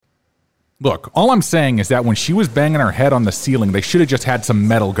Look, all I'm saying is that when she was banging her head on the ceiling, they should have just had some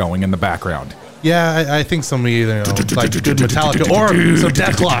metal going in the background. Yeah, I think somebody either like good Metallica or some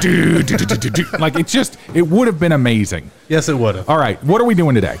Deathclock. Like it would have been amazing. Yes, it would have. All right, what are we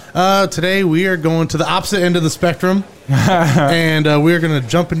doing today? Today we are going to the opposite end of the spectrum, and we're going to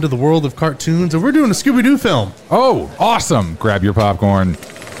jump into the world of cartoons, and we're doing a Scooby-Doo film. Oh, awesome! Grab your popcorn.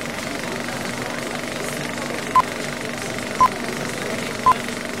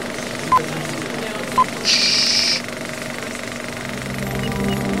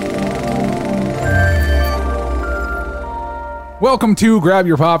 Welcome to Grab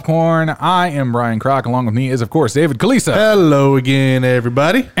Your Popcorn. I am Brian Kroc. Along with me is, of course, David Kalisa. Hello again,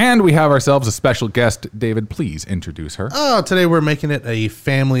 everybody. And we have ourselves a special guest. David, please introduce her. Today we're making it a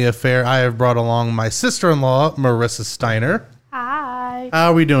family affair. I have brought along my sister-in-law, Marissa Steiner. Hi.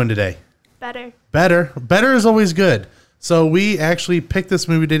 How are we doing today? Better. Better is always good. So we actually picked this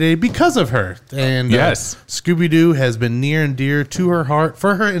movie today because of her. And yes, Scooby-Doo has been near and dear to her heart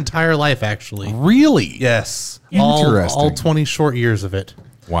for her entire life, actually. Really? Yes. Interesting. All 20 short years of it.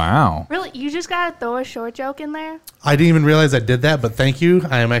 Wow. Really? You just got to throw a short joke in there? I didn't even realize I did that, but thank you.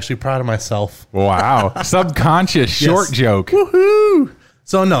 I am actually proud of myself. Wow. Subconscious short joke. Woohoo!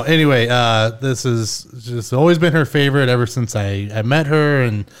 So, no, anyway, this has just always been her favorite ever since I met her.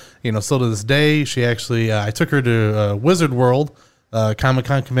 And, you know, still to this day, she actually, I took her to Wizard World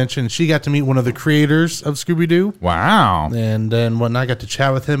Comic-Con convention. She got to meet one of the creators of Scooby-Doo. Wow. And then when I got to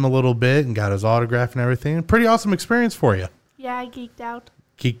chat with him a little bit and got his autograph and everything. Pretty awesome experience for you. Yeah, I geeked out.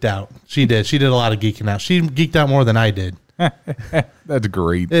 Geeked out. She did. She did a lot of geeking out. She geeked out more than I did. That's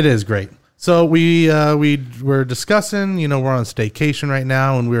great. It is great. So we were discussing, you know, we're on staycation right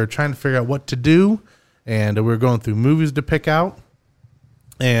now, and we were trying to figure out what to do, and we were going through movies to pick out,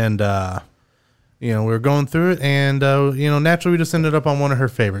 and you know, we were going through it, and you know, naturally we just ended up on one of her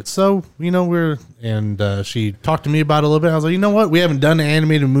favorites. So, you know, she talked to me about it a little bit. I was like, you know what, we haven't done an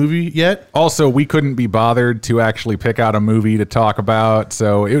animated movie yet. Also, we couldn't be bothered to actually pick out a movie to talk about,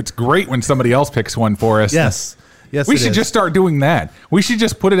 so it's great when somebody else picks one for us. Yes. Yes, we should just start doing that. We should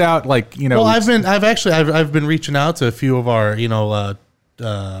just put it out, like, you know. Well, I've been reaching out to a few of our, loyal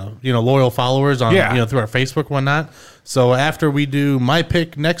followers on, through our Facebook and whatnot. So after we do my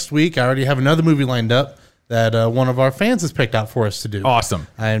pick next week, I already have another movie lined up that one of our fans has picked out for us to do. Awesome.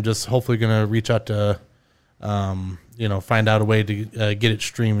 I am just hopefully going to reach out to, find out a way to get it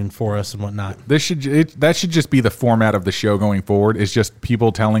streaming for us and whatnot. That should just be the format of the show going forward. Is just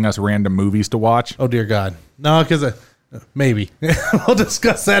people telling us random movies to watch. Oh dear God, no, because maybe we'll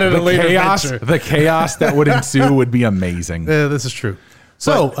discuss that at a later venture. The chaos that would ensue would be amazing. Yeah, this is true.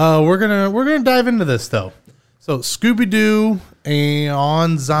 So we're gonna dive into this though. So Scooby-Doo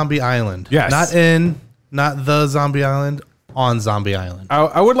on Zombie Island. Yes, not the Zombie Island. On Zombie Island.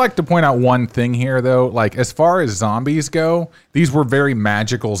 I would like to point out one thing here, though. Like, as far as zombies go, these were very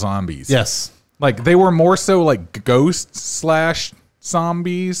magical zombies. Yes. Like, they were more so like ghosts /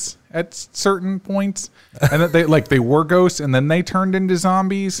 zombies at certain points. And that they were ghosts, and then they turned into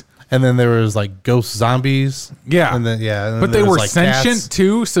zombies. And then there was, like, ghost zombies. Yeah. And then, but they were like sentient, cats.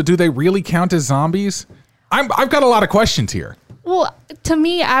 too, so do they really count as zombies? I've got a lot of questions here. Well, to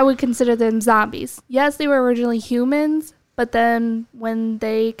me, I would consider them zombies. Yes, they were originally humans, but then when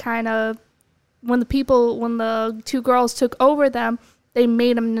the two girls took over them, they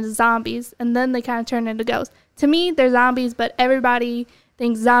made them into zombies, and then they kind of turned into ghosts. To me, they're zombies, but everybody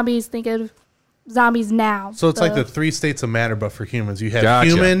thinks zombies, think of zombies now. So it's like the 3 states of matter, but for humans. You have Gotcha.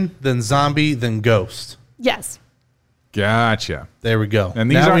 Human, then zombie, then ghost. Yes. Gotcha. There we go. And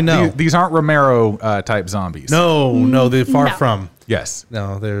these aren't Romero type zombies. No, they're far from. Yes.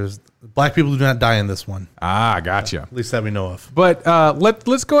 No, there's black people do not die in this one. Ah, gotcha. At least that we know of. But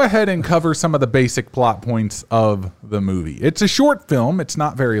let's go ahead and cover some of the basic plot points of the movie. It's a short film. It's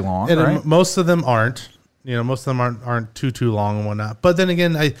not very long, right? Most of them aren't. You know, most of them aren't too long and whatnot. But then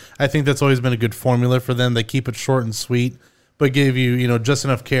again, I think that's always been a good formula for them. They keep it short and sweet, but give you, just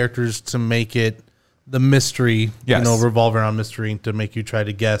enough characters to make it the mystery, yes. Revolve around mystery to make you try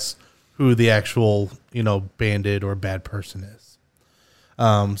to guess who the actual, bandit or bad person is.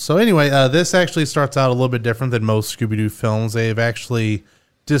 So anyway, this actually starts out a little bit different than most Scooby-Doo films. They've actually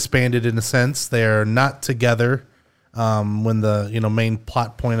disbanded in a sense. They're not together when the main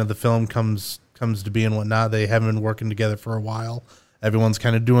plot point of the film comes to be and whatnot. They haven't been working together for a while. Everyone's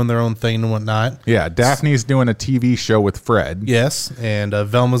kind of doing their own thing and whatnot. Yeah, Daphne's doing a TV show with Fred. Yes, and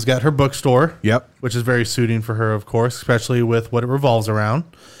Velma's got her bookstore. Yep. Which is very suiting for her, of course, especially with what it revolves around.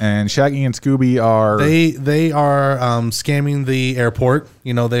 And Shaggy and Scooby are... They are scamming the airport.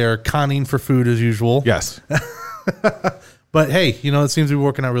 They are conning for food as usual. Yes. But hey, it seems to be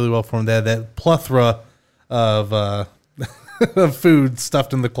working out really well for them. They had that plethora of of food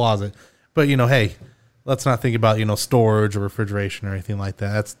stuffed in the closet. But hey, let's not think about storage or refrigeration or anything like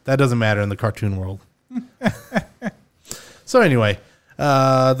that. That doesn't matter in the cartoon world. So anyway,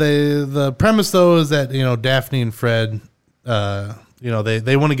 the premise though is that Daphne and Fred,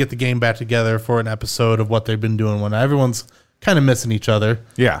 they want to get the gang back together for an episode of what they've been doing when everyone's kind of missing each other.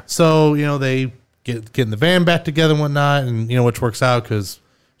 Yeah. So they get in the van back together and whatnot, and which works out because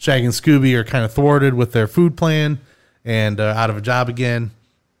Shaggy and Scooby are kind of thwarted with their food plan and out of a job again.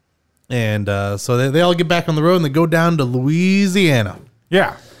 And so they all get back on the road and they go down to Louisiana.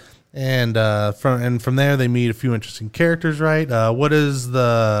 Yeah. And from there they meet a few interesting characters, right? What is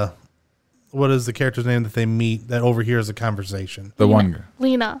the character's name that they meet that overhears the conversation? The one.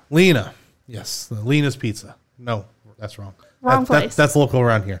 Lena. Lena. Yes, Lena's Pizza. No, that's wrong. Wrong place. That's local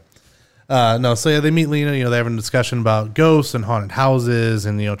around here. No, so yeah, they meet Lena. They're having a discussion about ghosts and haunted houses,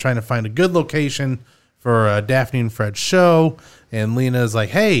 and trying to find a good location for Daphne and Fred's show. And Lena is like,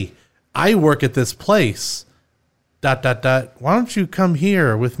 "Hey, I work at this place. ... Why don't you come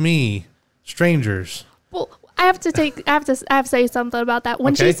here with me, strangers?" Well, I have to say something about that.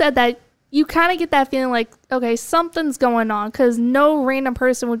 When she said that, you kind of get that feeling like, okay, something's going on, because no random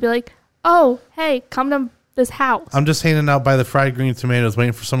person would be like, "Oh, hey, come to this house." I'm just hanging out by the fried green tomatoes,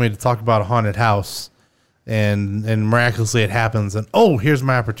 waiting for somebody to talk about a haunted house, and miraculously it happens, and here's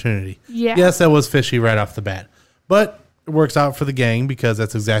my opportunity. Yeah. Yes, that was fishy right off the bat, but it works out for the gang because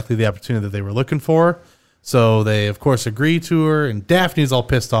that's exactly the opportunity that they were looking for. So they, of course, agree to her, and Daphne's all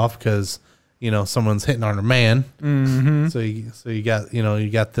pissed off because someone's hitting on her man. Mm-hmm. So you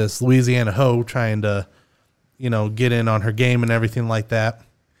got this Louisiana hoe trying to get in on her game and everything like that.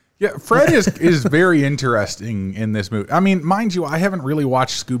 Yeah, Fred is very interesting in this movie. I mean, mind you, I haven't really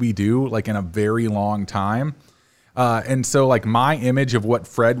watched Scooby-Doo like in a very long time. And so like my image of what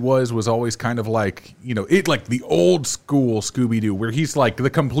Fred was always kind of like, like the old school Scooby-Doo, where he's like the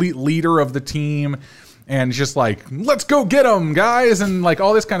complete leader of the team and just like, let's go get them, guys, and like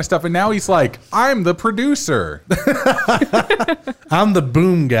all this kind of stuff. And now he's like, I'm the producer. I'm the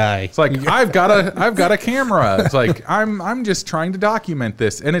boom guy. It's like, I've got a camera. It's like, I'm just trying to document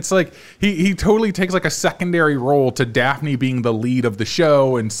this. And it's like, he totally takes like a secondary role to Daphne being the lead of the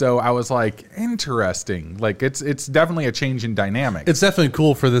show. And so I was like, interesting. Like it's definitely a change in dynamic. It's definitely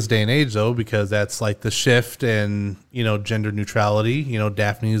cool for this day and age though, because that's like the shift in, gender neutrality.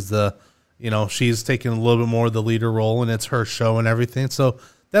 Daphne's the, she's taking a little bit more of the leader role, and it's her show and everything. So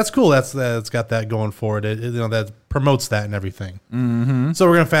that's cool. That's got that going for it. That promotes that and everything. Mm-hmm. So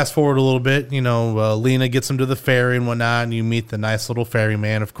we're gonna fast forward a little bit. Lena gets him to the ferry and whatnot, and you meet the nice little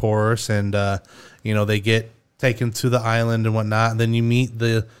ferryman, of course, and they get taken to the island and whatnot. And then you meet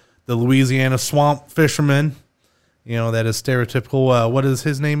the Louisiana swamp fisherman. That is stereotypical. What is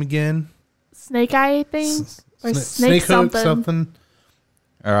his name again? Snake Eye thing or Snake something.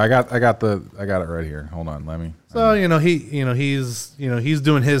 I got it right here. Hold on, let me. So he's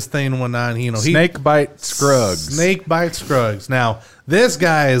doing his thing and whatnot. Snake bite Scruggs. Snake bite Scruggs. Now this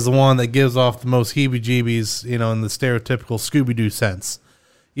guy is the one that gives off the most heebie-jeebies, in the stereotypical Scooby-Doo sense.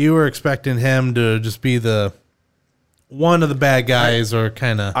 You were expecting him to just be the one of the bad guys, or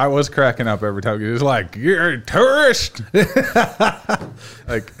kind of. I was cracking up every time. He was like, "You're a tourist."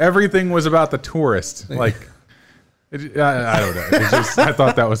 Like everything was about the tourist. Like. I don't know. I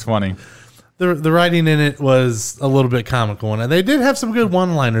thought that was funny. The writing in it was a little bit comical, and they did have some good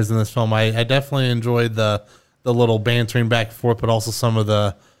one-liners in this film. I definitely enjoyed the little bantering back and forth, but also some of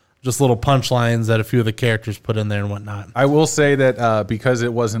the just little punchlines that a few of the characters put in there and whatnot. I will say that because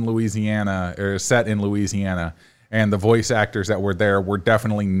it was in Louisiana, or set in Louisiana, and the voice actors that were there were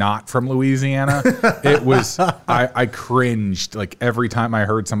definitely not from Louisiana, it was I cringed like every time I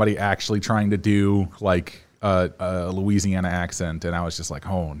heard somebody actually trying to do like a Louisiana accent, and I was just like,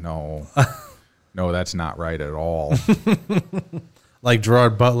 oh no, no, that's not right at all. Like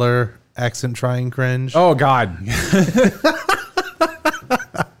Gerard Butler accent trying cringe. Oh God.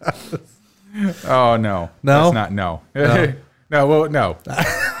 Oh no, that's not no. No, well, no.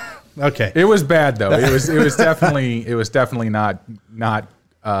 Okay, it was bad though. It was definitely not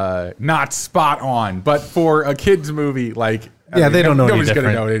spot on. But for a kids movie, like. Yeah, they don't know any nobody's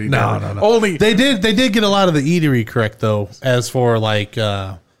different. Gonna know any no. Only they did get a lot of the eatery correct though, as for like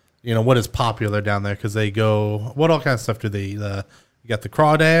what is popular down there, because they go what all kinds of stuff do they you got the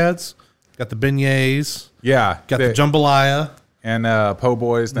crawdads, got the beignets, yeah, got the jambalaya. And Po'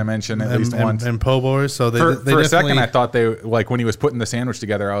 Boys, they mentioned at least once. And Po' Boys. So For a second, I thought they, like, when he was putting the sandwich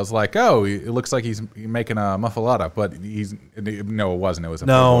together, I was like, oh, it looks like he's making a muffaletta. But no, it wasn't. It was a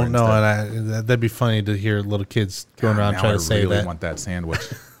Po' Boy and that'd be funny to hear little kids going around trying to say that. I want that sandwich.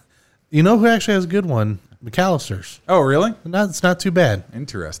 You know who actually has a good one? McAllister's. Oh, really? It's not too bad.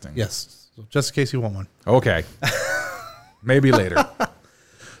 Interesting. Yes. Just in case you want one. Okay. Maybe later.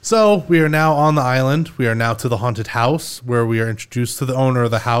 So we are now on the island. We are now to the haunted house where we are introduced to the owner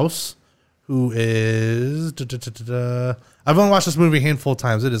of the house, who is... I've only watched this movie a handful of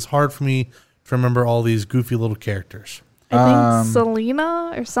times. It is hard for me to remember all these goofy little characters. I think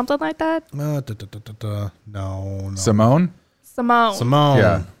Selena or something like that. No. Simone? Simone.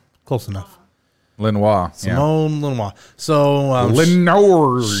 Yeah. Close enough. Lenoir. Simone Lenoir. So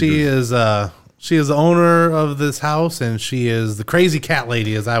Lenoir. She is the owner of this house, and she is the crazy cat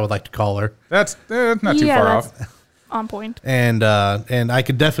lady, as I would like to call her. That's not too far off. On point. And I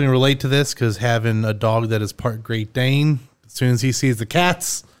could definitely relate to this because having a dog that is part Great Dane, as soon as he sees the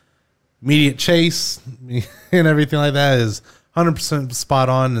cats, immediate chase and everything like that is 100% spot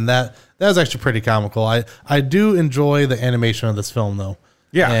on. And that was actually pretty comical. I do enjoy the animation of this film, though.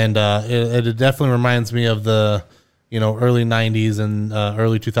 Yeah. And it definitely reminds me of the early 90s and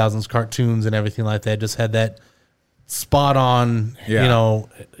early 2000s cartoons and everything like that. Just had that spot on,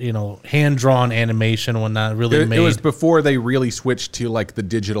 hand drawn animation when that really made. It was before they really switched to like the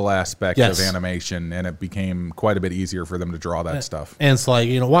digital aspect of animation, and it became quite a bit easier for them to draw that stuff. And it's like,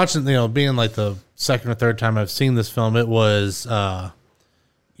 watching, being like the second or third time I've seen this film, it was,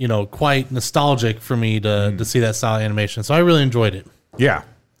 quite nostalgic for me to see that style of animation. So I really enjoyed it. Yeah.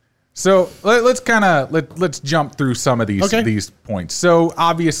 So let's jump through some of these points. So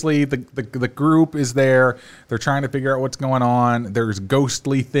obviously the group is there. They're trying to figure out what's going on. There's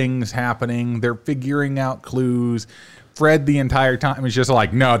ghostly things happening. They're figuring out clues. Fred the entire time is just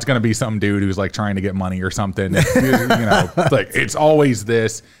like, no, it's going to be some dude who's like trying to get money or something. Like it's always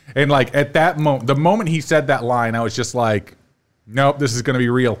this. And like at that moment, the moment he said that line, I was just like, nope, this is going to be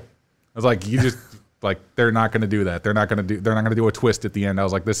real. I was like, like they're not going to do that. They're not going to do a twist at the end. I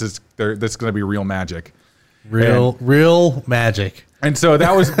was like, this is going to be real magic. Real magic. And so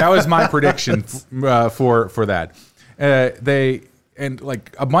that was my prediction for that. And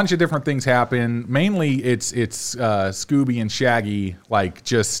like a bunch of different things happen. Mainly it's Scooby and Shaggy like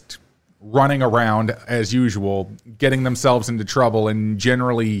just running around as usual, getting themselves into trouble, and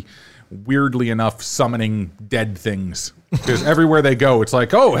generally, weirdly enough, summoning dead things. Because everywhere they go, it's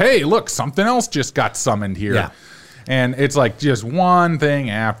like, oh, hey, look, something else just got summoned here. Yeah. And it's like just one thing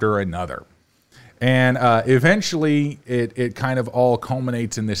after another. And eventually it kind of all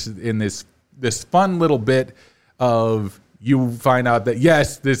culminates in this fun little bit of you find out that,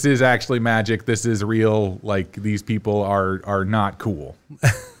 yes, this is actually magic. This is real. Like, these people are not cool.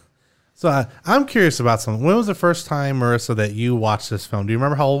 So I'm curious about something. When was the first time, Marissa, that you watched this film? Do you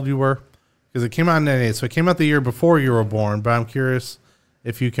remember how old you were? Because it came out in 98, so it came out the year before you were born. But I'm curious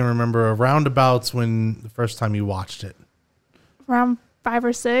if you can remember roundabouts when the first time you watched it. Around 5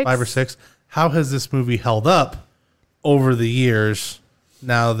 or 6. 5 or 6. How has this movie held up over the years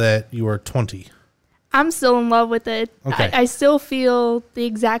now that you are 20? I'm still in love with it. Okay. I still feel the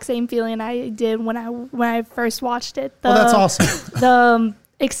exact same feeling I did when I first watched it. That's awesome. The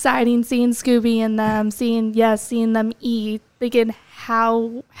exciting seeing Scooby and them, seeing them eat, thinking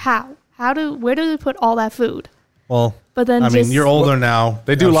where do they put all that food? Well, but then you're older now.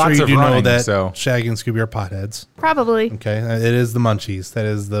 They do lots of running, know that so Shaggy and Scooby are potheads. Probably. Okay, it is the munchies. That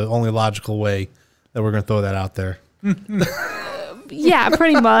is the only logical way that we're going to throw that out there. Yeah,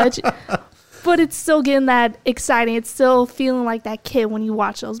 pretty much. But it's still getting that exciting. It's still feeling like that kid when you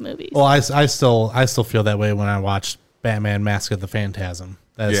watch those movies. Well, I still feel that way when I watch Batman: Mask of the Phantasm.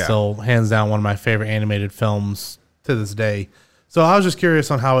 That is still hands down one of my favorite animated films to this day. So I was just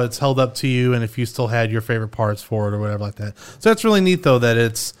curious on how it's held up to you and if you still had your favorite parts for it or whatever like that. So that's really neat, though, that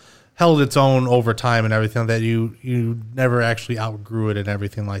it's held its own over time and everything, that you never actually outgrew it and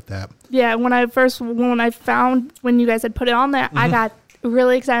everything like that. Yeah, when you guys had put it on there, I got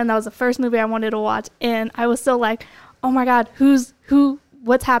really excited. That was the first movie I wanted to watch, and I was still like, oh my God,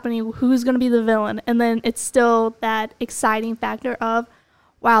 what's happening? Who's going to be the villain? And then it's still that exciting factor of,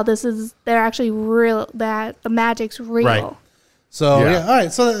 wow, they're actually real, that the magic's real. Right. So, all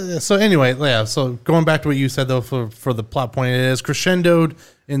right. So anyway, so going back to what you said, though, for the plot point, it is crescendoed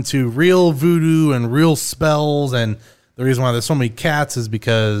into real voodoo and real spells. And the reason why there's so many cats is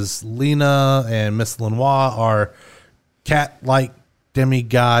because Lena and Miss Lenoir are cat-like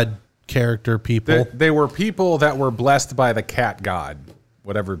demigod character people. They were people that were blessed by the cat god.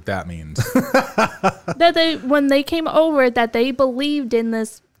 whatever that means. That when they came over, that they believed in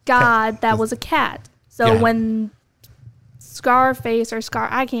this god that was a cat. So Yeah. when Scarface or Scar,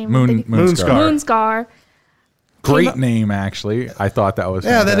 I can't even think. Moonscar. Moonscar. Great name, actually. I thought that was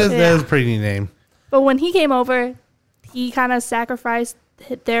Yeah, that fantastic. is a pretty neat name. But when he came over, he kind of sacrificed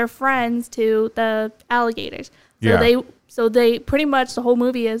their friends to the alligators. So they pretty much, the whole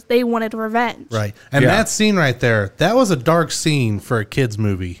movie is they wanted revenge. Right. And Yeah. that scene right there, that was a dark scene for a kid's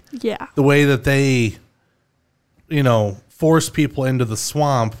movie. Yeah. The way that they, force people into the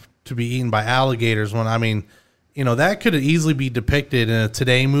swamp to be eaten by alligators when, that could easily be depicted in a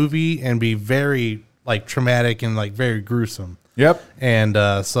Today movie and be very, traumatic and, very gruesome. Yep. And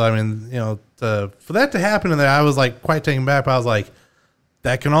for that to happen in there, I was, quite taken back. But I was like,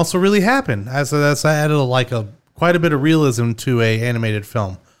 that can also really happen. So that's added, quite a bit of realism to a animated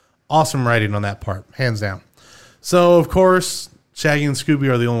film. Awesome writing on that part, hands down. So, of course, Shaggy and Scooby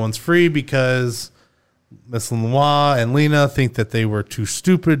are the only ones free because Miss Lenoir and Lena think that they were too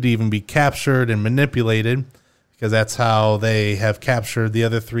stupid to even be captured and manipulated, because that's how they have captured the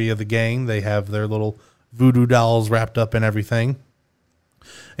other three of the gang. They have their little voodoo dolls wrapped up in everything.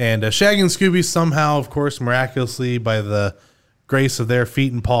 And Shaggy and Scooby somehow, of course, miraculously, by the grace of their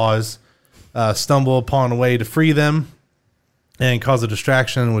feet and paws, stumble upon a way to free them and cause a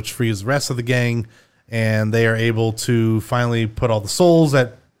distraction, which frees the rest of the gang. And they are able to finally put all the souls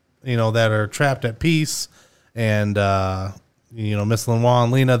that are trapped at peace. And, Miss Lenoir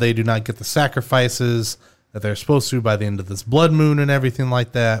and Lena, they do not get the sacrifices that they're supposed to by the end of this blood moon and everything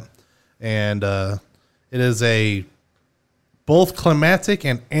like that. And it is a both climactic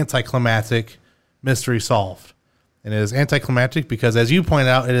and anticlimactic mystery solved. And it is anticlimactic because, as you point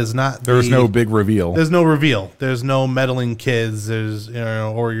out, it is not. There's no big reveal. There's no reveal. There's no meddling kids. There's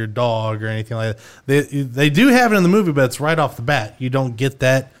or your dog or anything like that. They do have it in the movie, but it's right off the bat. You don't get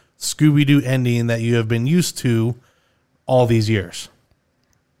that Scooby-Doo ending that you have been used to all these years.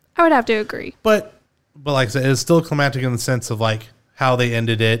 I would have to agree. But like I said, it's still climactic in the sense of how they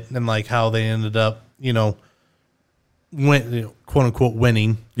ended it and how they ended up, quote unquote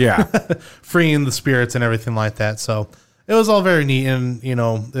winning. Yeah. Freeing the spirits and everything like that. So it was all very neat.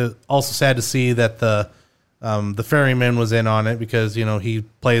 And, also sad to see that the ferryman was in on it because, he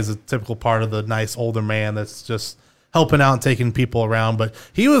plays a typical part of the nice older man that's just helping out and taking people around. But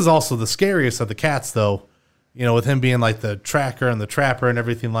he was also the scariest of the cats, though, with him being the tracker and the trapper and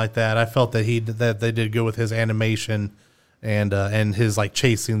everything like that. I felt that they did good with his animation and his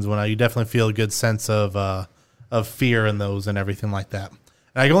chase scenes. When you definitely feel a good sense of fear in those and everything like that.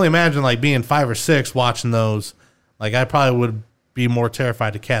 And I can only imagine being 5 or 6 watching those. I probably would be more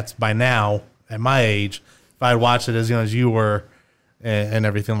terrified of cats by now at my age if I'd watched it as you were and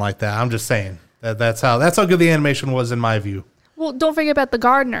everything like that. I'm just saying that's how good the animation was in my view. Well, don't forget about the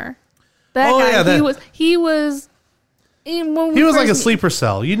gardener. That Oh, guy, yeah, he was like a sleeper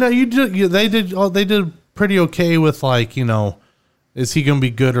cell. They did pretty okay with is he going to be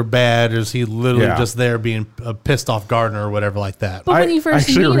good or bad, or is he literally just there being a pissed off gardener or whatever like that? But when you first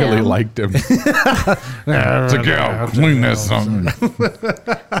actually meet really him, liked him. It's a go clean this something.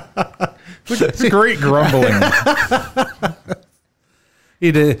 It's great grumbling.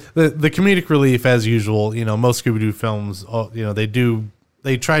 He did the comedic relief as usual. Most Scooby-Doo films,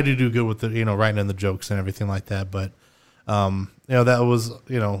 they try to do good with the writing in the jokes and everything like that. But that was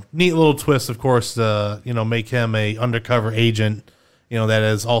neat little twist, of course. Make him a undercover agent. That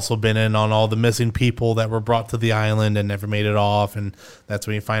has also been in on all the missing people that were brought to the island and never made it off. And that's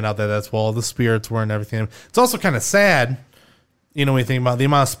when you find out that that's where all the spirits were and everything. It's also kind of sad, when you think about the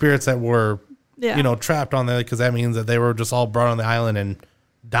amount of spirits that were, trapped on there, because that means that they were just all brought on the island and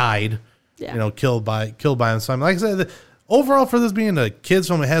died, killed by them. So like I said, overall for this being a kid's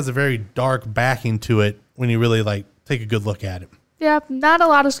film, it has a very dark backing to it when you really take a good look at it. Yeah, not a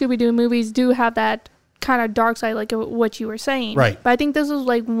lot of Scooby-Doo movies do have that kind of dark side, like what you were saying. Right. But I think this was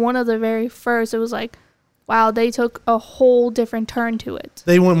one of the very first. It was wow, they took a whole different turn to it.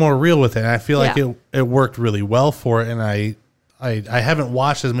 They went more real with it, and I feel like it worked really well for it. And I haven't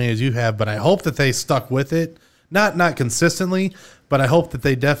watched as many as you have, but I hope that they stuck with it. Not consistently, but I hope that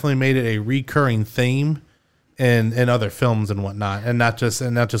they definitely made it a recurring theme in other films and whatnot, and not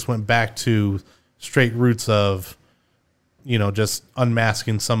just went back to straight roots of just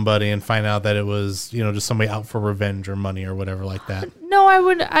unmasking somebody and find out that it was just somebody out for revenge or money or whatever like that. No,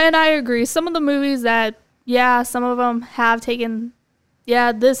 I agree. Some of the movies that some of them have taken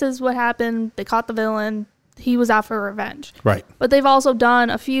this is what happened, they caught the villain, he was out for revenge, Right. but they've also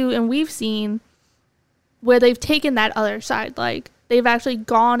done a few, and we've seen where they've taken that other side, they've actually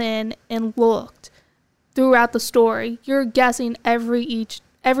gone in and looked throughout the story. You're guessing every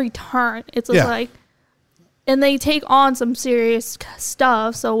turn. It's just like, and they take on some serious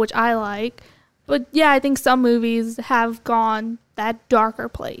stuff, so which I like. But yeah, I think some movies have gone that darker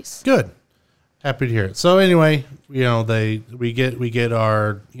place. Good. Happy to hear it. So anyway, we get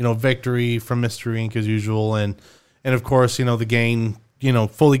our, victory from Mystery Inc. as usual, and of course, the gang,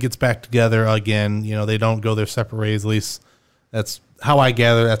 fully gets back together again. They don't go their separate ways, at least that's how I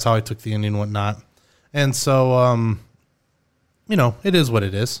gather. That's how I took the ending and whatnot. And so, it is what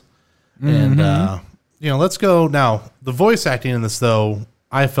it is. Mm-hmm. And, let's go now. The voice acting in this, though,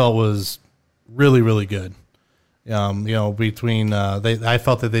 I felt was really, really good. I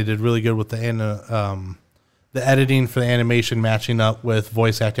felt that they did really good with the editing for the animation matching up with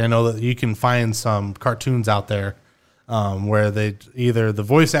voice acting. I know that you can find some cartoons out there where either the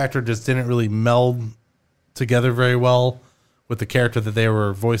voice actor just didn't really meld together very well with the character that they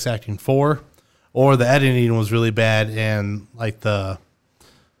were voice acting for, or the editing was really bad and like the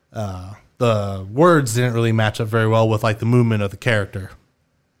words didn't really match up very well with like the movement of the character.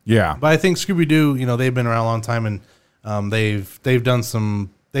 Yeah, but I think Scooby-Doo, they've been around a long time, and they've had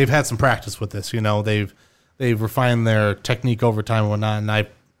some practice with this. They've refined their technique over time and whatnot. And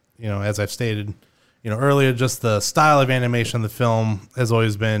as I've stated, earlier, just the style of animation of the film has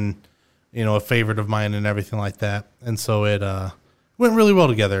always been, a favorite of mine and everything like that. And so it went really well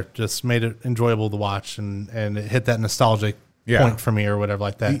together. Just made it enjoyable to watch, and it hit that nostalgic point for me or whatever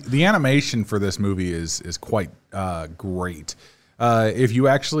like that. The animation for this movie is quite great. If you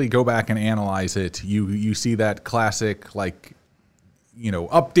actually go back and analyze it, you see that classic, updated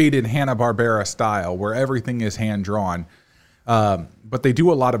Hanna-Barbera style where everything is hand-drawn. But they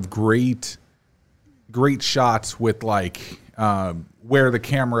do a lot of great shots with, where the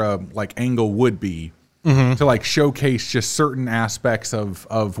camera, angle would be to, showcase just certain aspects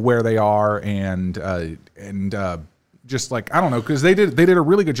of where they are and just I don't know, because they did a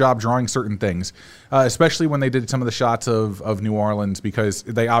really good job drawing certain things, especially when they did some of the shots of New Orleans, because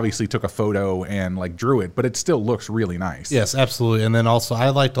they obviously took a photo and drew it, but it still looks really nice. Yes, absolutely. And then also I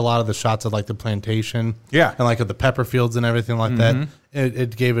liked a lot of the shots of the plantation, and of the pepper fields and everything like that.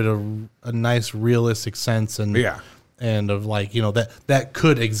 It gave it a nice realistic sense and of that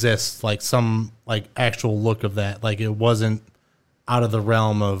could exist, some actual look of that, it wasn't out of the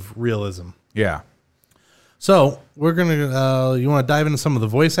realm of realism. Yeah. So we're gonna. You want to dive into some of the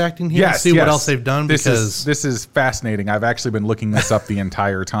voice acting here and see what else they've done? This is fascinating. I've actually been looking this up the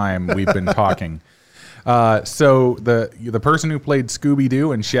entire time we've been talking. So the person who played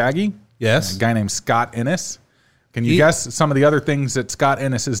Scooby-Doo and Shaggy, a guy named Scott Innes. Can you guess some of the other things that Scott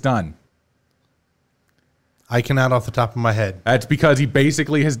Innes has done? I cannot off the top of my head. That's because he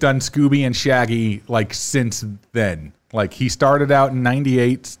basically has done Scooby and Shaggy since then. He started out in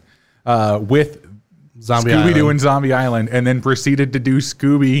 '98 with Scooby-Doo and Zombie Island, and then proceeded to do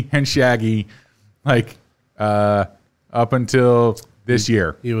Scooby and Shaggy, up until this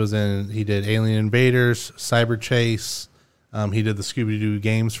year. He did Alien Invaders, Cyber Chase. He did the Scooby-Doo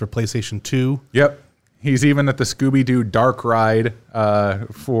games for PlayStation 2. Yep. He's even at the Scooby-Doo Dark Ride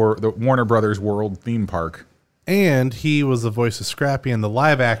for the Warner Brothers World theme park. And he was the voice of Scrappy in the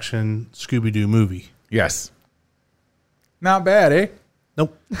live-action Scooby-Doo movie. Yes. Not bad, eh?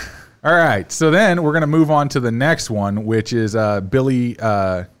 Nope. All right, so then we're going to move on to the next one, which is Billy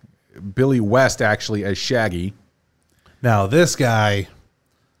West, actually, as Shaggy. Now, this guy...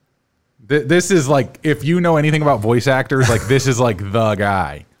 This is if you know anything about voice actors, this is the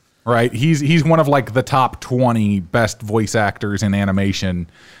guy, right? He's one of the top 20 best voice actors in animation,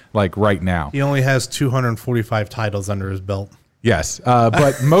 right now. He only has 245 titles under his belt. Yes,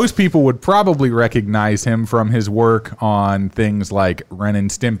 but most people would probably recognize him from his work on things like Ren and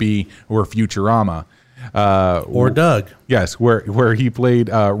Stimpy or Futurama. Or Doug. Yes, where he played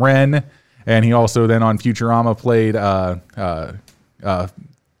Ren, and he also then on Futurama played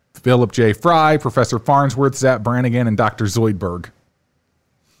Philip J. Fry, Professor Farnsworth, Zap Brannigan, and Dr. Zoidberg.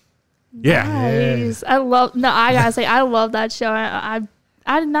 Yeah. Nice. I gotta say, I love that show. I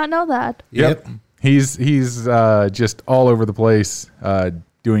did not know that. Yep. He's just all over the place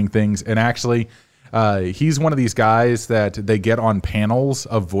doing things. And actually, he's one of these guys that they get on panels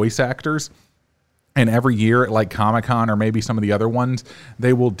of voice actors. And every year at Comic-Con or maybe some of the other ones,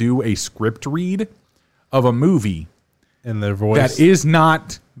 they will do a script read of a movie. In their voice. That is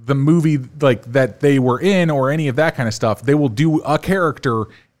not the movie that they were in or any of that kind of stuff. They will do a character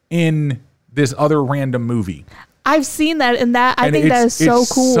in this other random movie. I've seen that, and I think that is so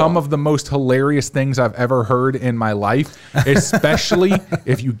cool. Some of the most hilarious things I've ever heard in my life, especially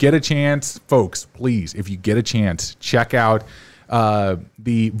if you get a chance, folks, please, if you get a chance, check out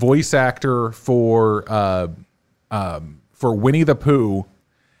the voice actor for Winnie the Pooh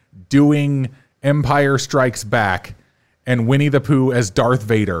doing Empire Strikes Back and Winnie the Pooh as Darth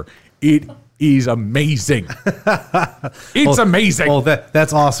Vader. It is amazing. It's amazing. Well,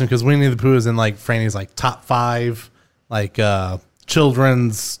 that's awesome because Winnie the Pooh is in like Franny's like top 5 like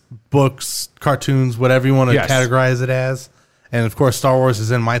children's books, cartoons, whatever you want to categorize it as. And of course, Star Wars is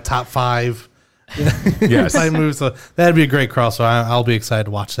in my top 5. Yes, movies, so that'd be a great crossover. I'll be excited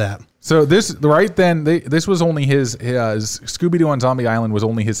to watch that. So this this was only his Scooby-Doo on Zombie Island was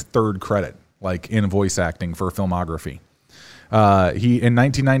only his 3rd credit, like in voice acting for filmography. He in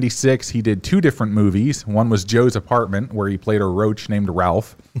 1996 he did 2 different movies. One was Joe's Apartment, where he played a roach named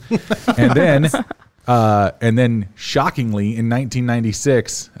Ralph, and then shockingly in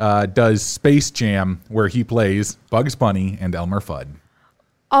 1996 does Space Jam, where he plays Bugs Bunny and Elmer Fudd.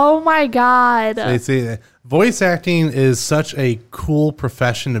 Oh my God! See, voice acting is such a cool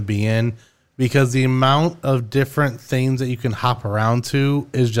profession to be in because the amount of different things that you can hop around to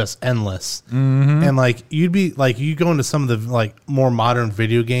is just endless. Mm-hmm. And like you go into some of the like more modern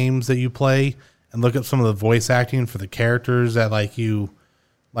video games that you play and look up some of the voice acting for the characters that like you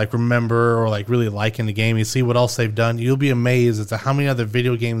like remember or like really like in the game. You see what else they've done. You'll be amazed as to how many other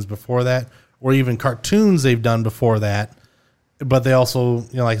video games before that or even cartoons they've done before that. But they also,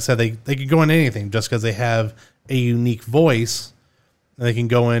 like I said, they could go into anything just because they have a unique voice. And they can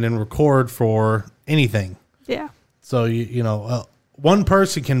go in and record for anything. Yeah. So one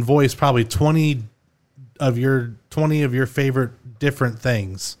person can voice probably 20 of your favorite different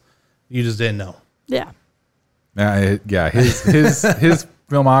things. You just didn't know. Yeah. His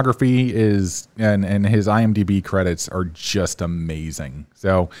filmography is and his IMDb credits are just amazing.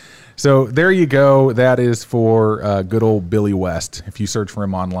 So there you go. That is for good old Billy West. If you search for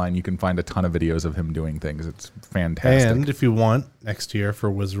him online, you can find a ton of videos of him doing things. It's fantastic. And if you want, next year for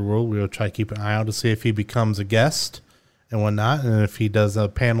Wizard World, we'll try to keep an eye out to see if he becomes a guest and whatnot. And if he does a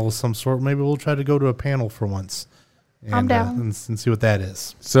panel of some sort, maybe we'll try to go to a panel for once. And, I'm down. And see what that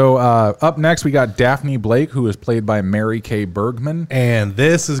is. So up next, we got Daphne Blake, who is played by Mary Kay Bergman. And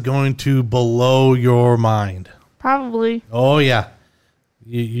this is going to blow your mind. Probably. Oh, yeah.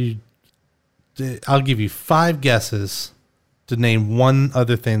 I'll give you 5 guesses to name one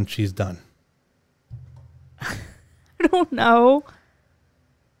other thing she's done. I don't know.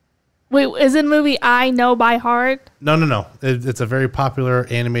 Wait, is it a movie I know by heart? No. It's a very popular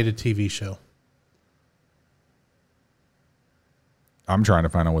animated TV show. I'm trying to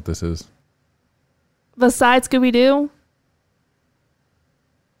find out what this is. Besides Scooby-Doo?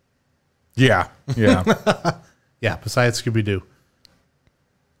 Yeah. Yeah, besides Scooby-Doo.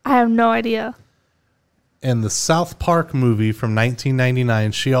 I have no idea. In the South Park movie from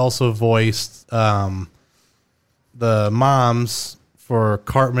 1999, she also voiced the moms for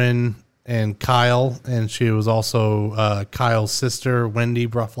Cartman and Kyle, and she was also Kyle's sister, Wendy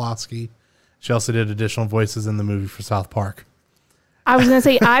Broflovsky. She also did additional voices in the movie for South Park. I was going to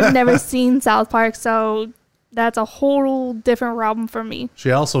say, I've never seen South Park, so that's a whole different realm for me.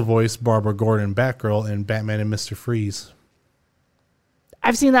 She also voiced Barbara Gordon, Batgirl, in Batman and Mr. Freeze.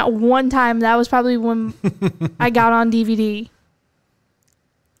 I've seen that one time. That was probably when I got on DVD.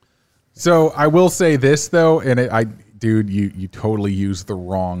 So I will say this, though, and dude, you totally used the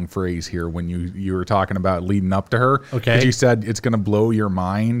wrong phrase here when you were talking about leading up to her. Okay. You said it's going to blow your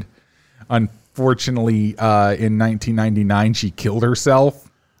mind. Unfortunately, in 1999, she killed herself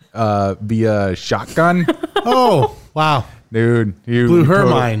via shotgun. Oh, wow. Dude, you blew her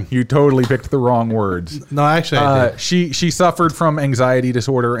mind. You totally picked the wrong words. No, actually, I did. She suffered from anxiety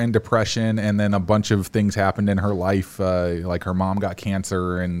disorder and depression, and then a bunch of things happened in her life, like her mom got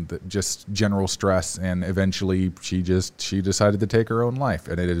cancer and just general stress, and eventually she decided to take her own life,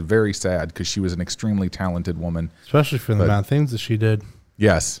 and it is very sad because she was an extremely talented woman, especially for the amount of things that she did.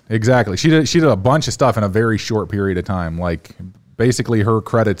 Yes, exactly. She did a bunch of stuff in a very short period of time. Like basically, her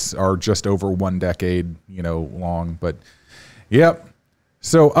credits are just over 1 decade, long, but. Yep.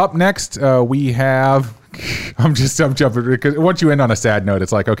 So up next, we have. I'm jumping because once you end on a sad note,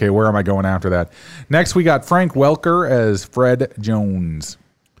 it's like, okay, where am I going after that? Next, we got Frank Welker as Fred Jones.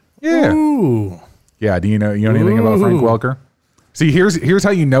 Yeah. Ooh. Yeah. Do you know anything about Frank Welker? See, here's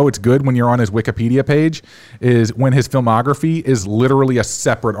how you know it's good when you're on his Wikipedia page is when his filmography is literally a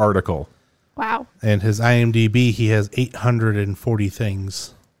separate article. Wow. And his IMDb, he has 840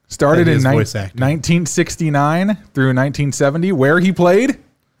 things. Started in 1969 through 1970, where he played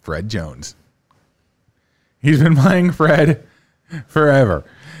Fred Jones. He's been playing Fred forever.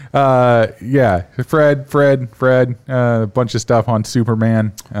 Yeah, Fred, a bunch of stuff on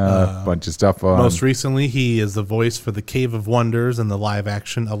Superman, a bunch of stuff on... Most recently, he is the voice for the Cave of Wonders in the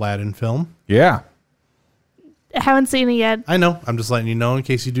live-action Aladdin film. Yeah. I haven't seen it yet. I know. I'm just letting you know in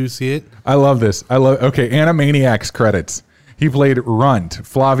case you do see it. I love this. Okay, Animaniacs credits. He played Runt,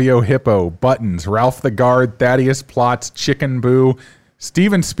 Flavio Hippo, Buttons, Ralph the Guard, Thaddeus Plotz, Chicken Boo,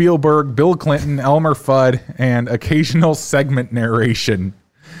 Steven Spielberg, Bill Clinton, Elmer Fudd, and occasional segment narration.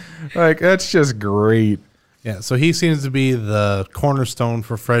 Like, that's just great. Yeah, so he seems to be the cornerstone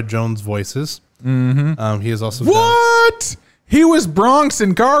for Fred Jones voices. Mm-hmm. He is also... What? He was Bronx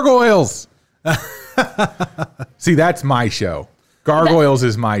in Gargoyles. See, that's my show. Gargoyles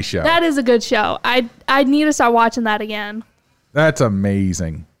is my show. That is a good show. I need to start watching that again. That's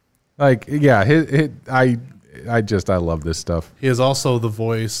amazing. Like, yeah, I love this stuff. He is also the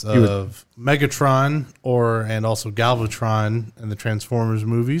voice of Megatron and also Galvatron in the Transformers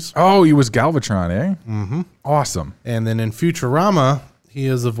movies. Oh, he was Galvatron, eh? Mm-hmm. Awesome. And then in Futurama, he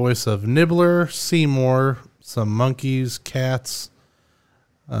is the voice of Nibbler, Seymour, some monkeys, cats,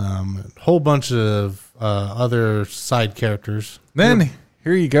 a whole bunch of other side characters. Then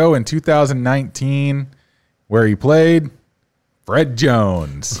here you go in 2019, where he played Fred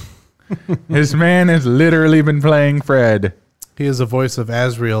Jones. This man has literally been playing Fred. He is the voice of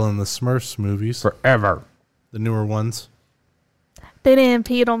Azrael in the Smurfs movies. Forever. The newer ones. They didn't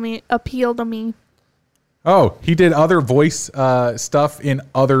appeal to me. Oh, he did other voice stuff in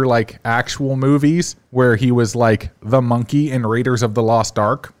other like actual movies where he was like the monkey in Raiders of the Lost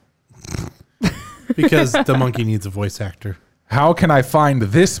Ark. Because the monkey needs a voice actor. How can I find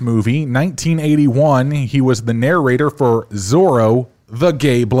this movie? 1981. He was the narrator for Zorro, the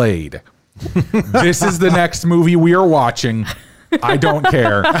Gay Blade. This is the next movie we are watching. I don't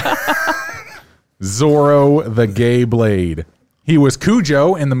care. Zorro, the Gay Blade. He was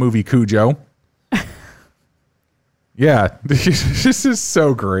Cujo in the movie Cujo. Yeah, this is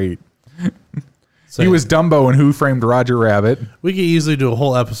so great. So he was Dumbo in Who Framed Roger Rabbit. We could easily do a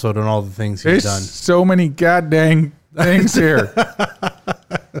whole episode on all the things he's There's done. so many goddamn things here.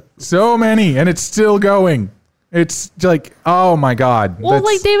 So many, and it's still going. It's like, oh my God. Well,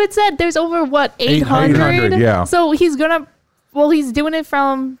 like David said, there's over, 800? 800, yeah. So he's doing it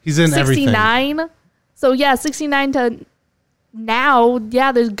from He's in 69. everything. So yeah, 69 to now,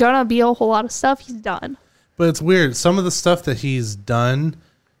 yeah, there's gonna be a whole lot of stuff he's done. But it's weird. Some of the stuff that he's done,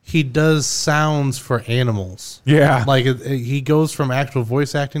 he does sounds for animals. Yeah. Like he goes from actual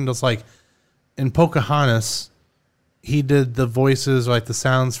voice acting to like in Pocahontas, he did the voices, like the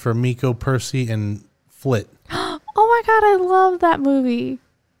sounds for Miko, Percy, and Flit. Oh my God, I love that movie.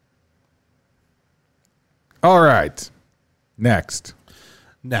 All right. Next.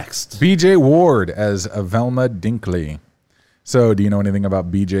 BJ Ward as Velma Dinkley. So, do you know anything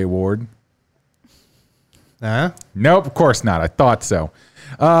about BJ Ward? Nope, of course not. I thought so.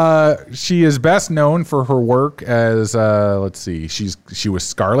 She is best known for her work as, let's see, she was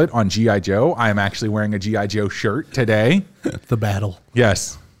Scarlet on G.I. Joe. I am actually wearing a G.I. Joe shirt today. The battle.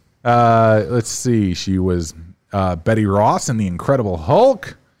 Yes. Let's see. She was Betty Ross in The Incredible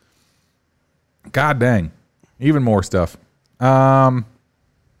Hulk. God dang. Even more stuff.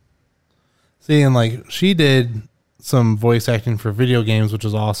 See, and like she did some voice acting for video games, which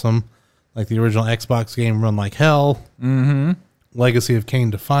is awesome. Like the original Xbox game Run Like Hell. Mm-hmm. Legacy of Kain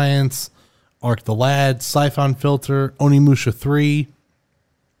Defiance. Arc the Lad. Siphon Filter. Onimusha 3.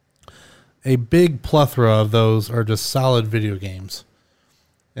 A big plethora of those are just solid video games.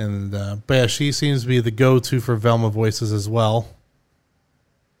 And but yeah, she seems to be the go-to for Velma voices as well.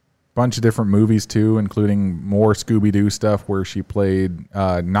 Bunch of different movies too, including more Scooby-Doo stuff where she played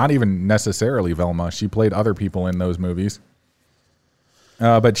not even necessarily Velma. She played other people in those movies.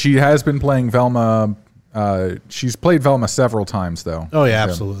 But she has been playing Velma. She's played Velma several times though. Oh yeah,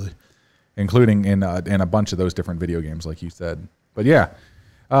 absolutely. Including in a bunch of those different video games, like you said. But yeah,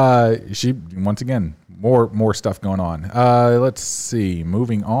 she once again more stuff going on. Let's see.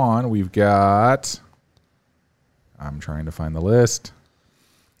 Moving on, we've got. I'm trying to find the list.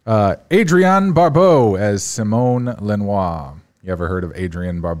 Adrienne Barbeau as Simone Lenoir. You ever heard of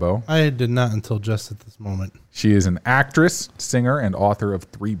Adrienne Barbeau? I did not until just at this moment. She is an actress, singer, and author of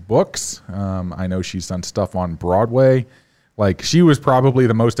 3 books. I know she's done stuff on Broadway. Like, she was probably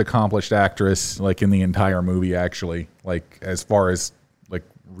the most accomplished actress, like, in the entire movie, actually. Like, as far as, like,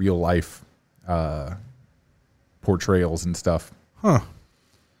 real life portrayals and stuff. Huh.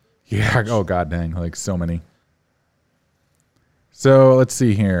 Yeah. Oh, god dang. Like, so many. So, let's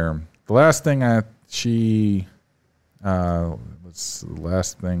see here. The last thing she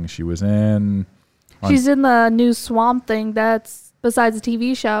was in. She's in the new Swamp Thing. That's besides the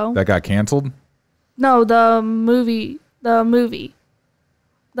TV show. That got canceled? No, the movie. The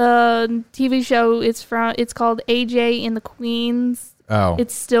TV show it's called AJ and the Queens. Oh.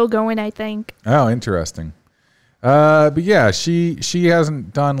 It's still going, I think. Oh, interesting. But yeah, she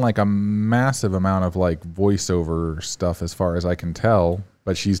hasn't done like a massive amount of like voiceover stuff as far as I can tell,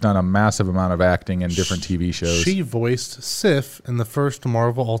 but she's done a massive amount of acting in different TV shows. She voiced Sif in the first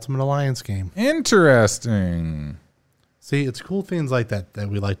Marvel Ultimate Alliance game. Interesting. See, it's cool things like that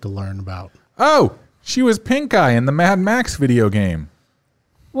we like to learn about. Oh, she was Pink Eye in the Mad Max video game.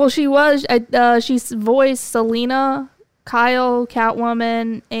 Well, she voiced Selena, Kyle,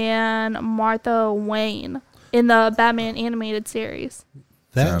 Catwoman, and Martha Wayne in the Batman animated series.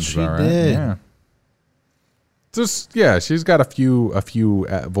 That Sounds she about right. did. Yeah. Just she's got a few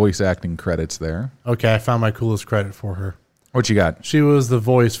voice acting credits there. Okay, I found my coolest credit for her. What you got? She was the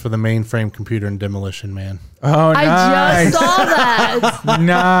voice for the mainframe computer in Demolition Man. Oh, nice. I just saw that.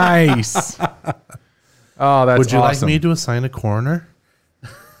 Nice. Oh, that's Would you awesome. like me to assign a coroner?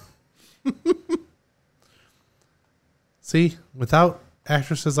 See, without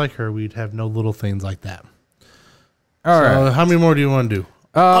actresses like her, we'd have no little things like that. All right. How many more do you want to do?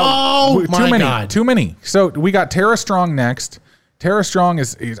 Too many. So we got Tara Strong next. Tara Strong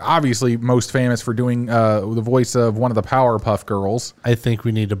is obviously most famous for doing the voice of one of the Powerpuff Girls. I think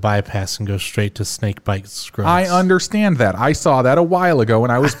we need to bypass and go straight to Snakebite Scrubs. I understand that. I saw that a while ago,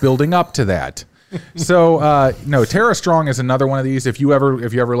 and I was building up to that. So no, Tara Strong is another one of these. If you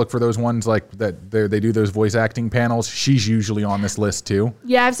ever look for those ones like that, they do those voice acting panels. She's usually on this list too.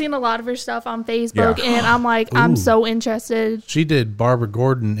 Yeah, I've seen a lot of her stuff on Facebook, Yeah. and I'm like, I'm so interested. She did Barbara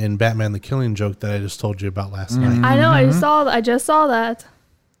Gordon in Batman: The Killing Joke that I just told you about last night. I know. I just saw that.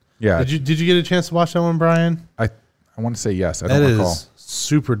 Yeah. Did you get a chance to watch that one, Brian? I want to say yes. I That don't is recall.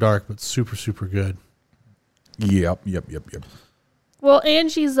 super dark, but super, super good. Yep. Well,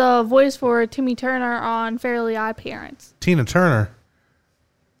 and she's a voice for Timmy Turner on Fairly Odd Parents. Tina Turner.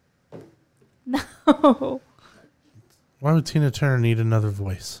 No. Why would Tina Turner need another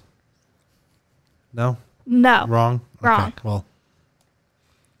voice? No? No. Wrong? Wrong. Okay, well,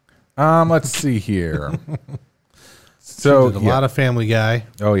 Let's see here. So a lot of Family Guy.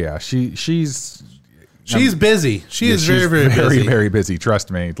 Oh yeah, she's busy. She is she's very, very busy. very busy.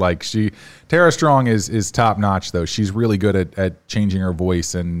 Trust me. Like Tara Strong is top notch though. She's really good at changing her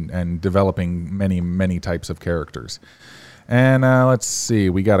voice and developing many types of characters. And let's see,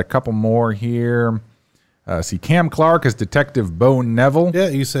 we got a couple more here. See, Cam Clark as Detective Bo Neville. Yeah,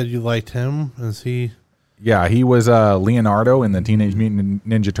 you said you liked him. Is he? Yeah, he was Leonardo in the Teenage Mutant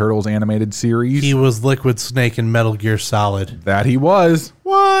Ninja Turtles animated series. He was Liquid Snake in Metal Gear Solid. That he was.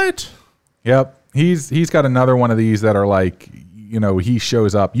 What? Yep. He's got another one of these that are like, he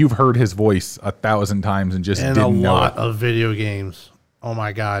shows up. You've heard his voice 1,000 times and just And didn't a know lot it. of video games. Oh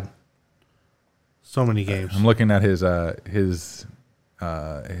my god. So many games. I'm looking at his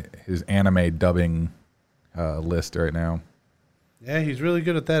anime dubbing list right now. Yeah, he's really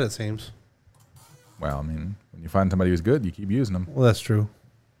good at that, it seems. Well, I mean, when you find somebody who's good, you keep using them. Well, that's true.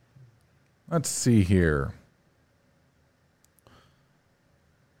 Let's see here.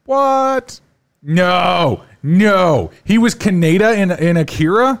 What? No. He was Kaneda in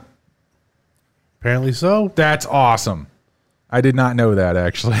Akira? Apparently so. That's awesome. I did not know that,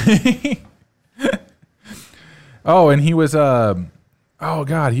 actually. Oh, and he was,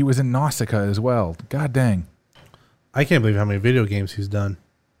 he was in Nausicaa as well. God dang. I can't believe how many video games he's done.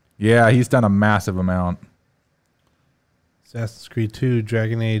 Yeah, he's done a massive amount. Assassin's Creed 2,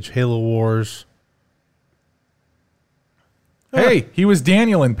 Dragon Age, Halo Wars. Hey, he was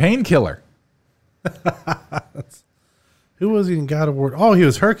Daniel in Painkiller. Who was he in God of War? Oh, he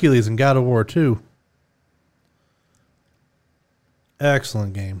was Hercules in God of War 2.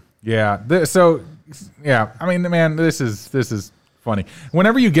 Excellent game. Yeah. I mean, man, this is funny.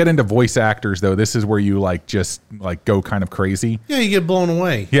 Whenever you get into voice actors, though, this is where you just go kind of crazy. Yeah, you get blown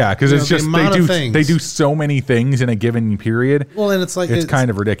away. Yeah, because it's just things. they do so many things in a given period. Well, and it's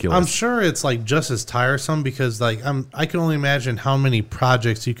kind of ridiculous. I'm sure it's just as tiresome because I can only imagine how many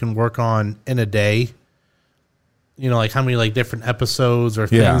projects you can work on in a day. How many different episodes or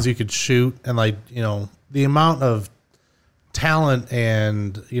things you could shoot, and the amount of talent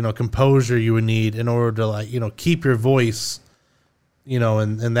and composure you would need in order to keep your voice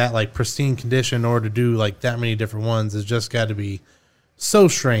in that pristine condition in order to do that many different ones is just got to be so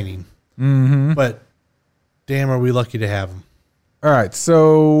straining. Mm-hmm. But damn, are we lucky to have them. All right,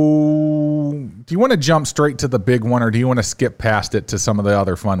 so do you want to jump straight to the big one, or do you want to skip past it to some of the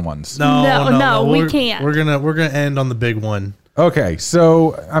other fun ones? No, we can't. We're gonna end on the big one. Okay,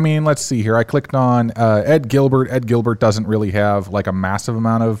 so I mean, let's see here. I clicked on Ed Gilbert. Ed Gilbert doesn't really have like a massive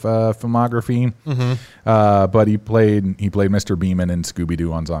amount of filmography, but he played Mr. Beeman in Scooby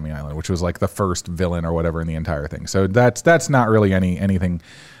Doo on Zombie Island, which was like the first villain or whatever in the entire thing. So that's not really anything.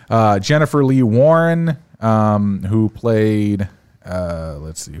 Jennifer Lee Warren, who played,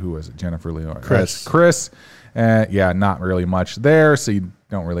 let's see, who was it? Jennifer Lee Warren. Chris. Yeah, not really much there, so you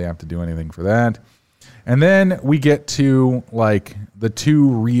don't really have to do anything for that. And then we get to like the two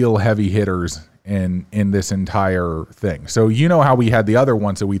real heavy hitters in this entire thing. So you know how we had the other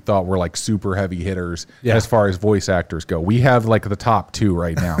ones that we thought were like super heavy hitters as far as voice actors go. We have like the top two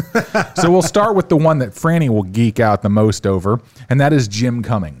right now. So we'll start with the one that Franny will geek out the most over, and that is Jim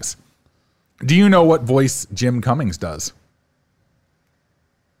Cummings. Do you know what voice Jim Cummings does?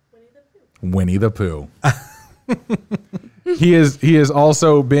 Winnie the Pooh. He has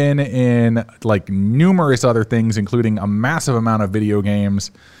also been in like numerous other things, including a massive amount of video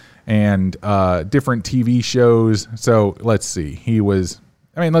games and different TV shows. So let's see. Let's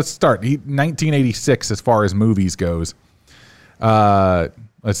start. 1986 as far as movies goes.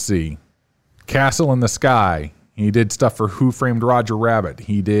 Let's see. Castle in the Sky. He did stuff for Who Framed Roger Rabbit.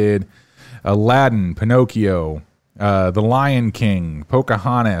 He did Aladdin, Pinocchio, The Lion King,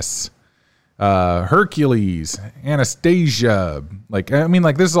 Pocahontas, Hercules, Anastasia.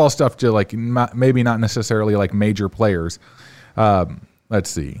 This is all stuff to like maybe not necessarily like major players.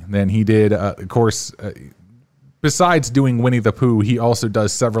 Let's see. Then he did, of course, besides doing Winnie the Pooh, he also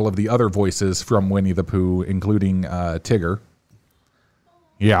does several of the other voices from Winnie the Pooh, including Tigger.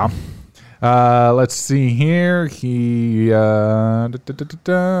 Yeah. Let's see here. He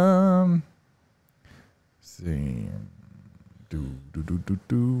see.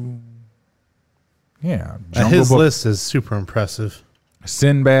 Yeah. His list is super impressive.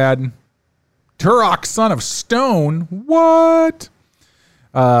 Sinbad. Turok, Son of Stone. What?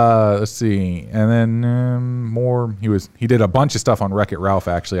 Let's see. And then more. He did a bunch of stuff on Wreck-It Ralph,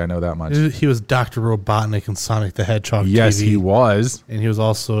 actually. I know that much. He was Dr. Robotnik in Sonic the Hedgehog Yes, TV. he was. And he was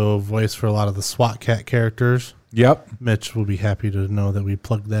also voiced for a lot of the SWAT Cat characters. Yep. Mitch will be happy to know that we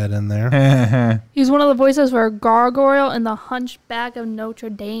plugged that in there. He's one of the voices for Gargoyle in The Hunchback of Notre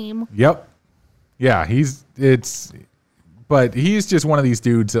Dame. Yep. Yeah, he's just one of these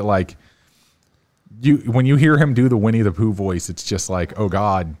dudes that like when you hear him do the Winnie the Pooh voice, it's just like, oh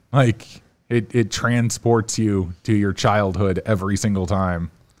God, like it transports you to your childhood every single time.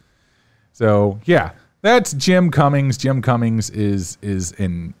 So yeah, that's Jim Cummings. Jim Cummings is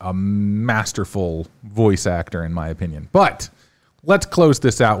a masterful voice actor in my opinion. But let's close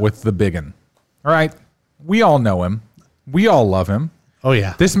this out with the biggin. All right, we all know him, we all love him. Oh,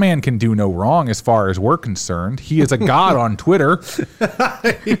 yeah. This man can do no wrong as far as we're concerned. He is a god on Twitter.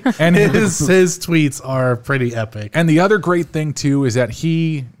 And his tweets are pretty epic. And the other great thing, too, is that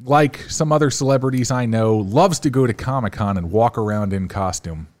he, like some other celebrities I know, loves to go to Comic-Con and walk around in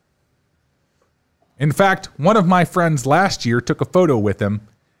costume. In fact, one of my friends last year took a photo with him,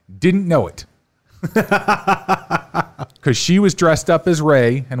 didn't know it. Because she was dressed up as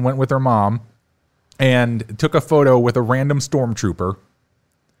Rey and went with her mom and took a photo with a random stormtrooper.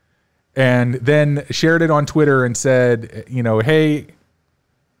 And then shared it on Twitter and said, hey,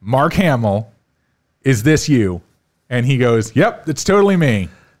 Mark Hamill, is this you? And he goes, yep, it's totally me.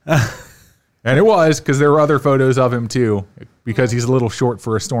 And it was, because there were other photos of him too, because he's a little short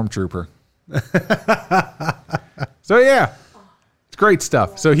for a stormtrooper. So yeah, it's great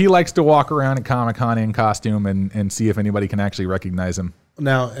stuff. So he likes to walk around at Comic-Con in costume and see if anybody can actually recognize him.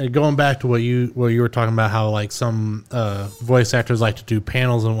 Now, going back to what you were talking about, how like some voice actors like to do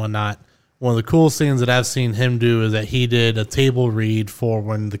panels and whatnot. One of the coolest things that I've seen him do is that he did a table read for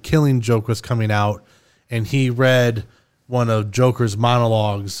when The Killing Joke was coming out, and he read one of Joker's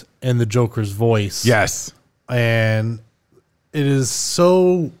monologues in the Joker's voice. Yes, and it is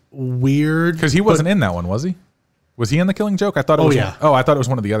so weird because he wasn't in that one, was he? Was he in The Killing Joke? I thought it was. Yeah. I thought it was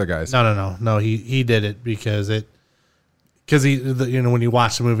one of the other guys. No. He did it because when you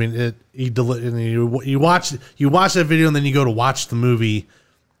watch the movie, you watch that video and then you go to watch the movie,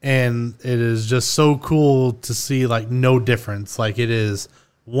 and it is just so cool to see like no difference. Like it is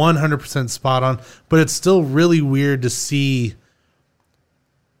 100% spot on, but it's still really weird to see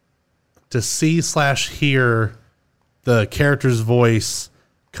 / hear the character's voice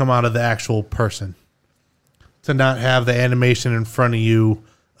come out of the actual person. To not have the animation in front of you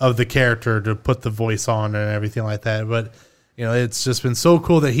of the character to put the voice on and everything like that, but. It's just been so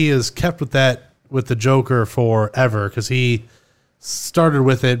cool that he has kept with the Joker forever, because he started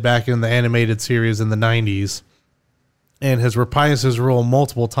with it back in the animated series in the 90s and has reprised his role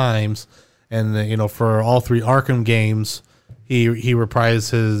multiple times. And, for all 3 Arkham games, he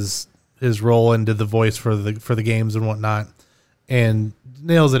reprised his role and did the voice for the games and whatnot, and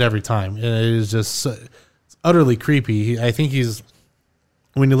nails it every time. And it is just it's utterly creepy. I think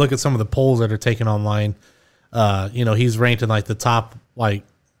when you look at some of the polls that are taken online, he's ranked in like the top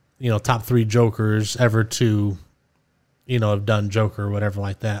top 3 Jokers ever to have done Joker or whatever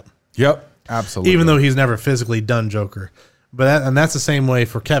like that. Yep, absolutely. Even though he's never physically done Joker, but that's the same way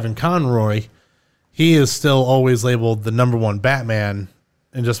for Kevin Conroy. He is still always labeled the number 1 Batman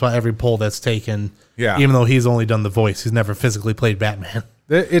in just about every poll that's taken. Yeah. Even though he's only done the voice, he's never physically played Batman.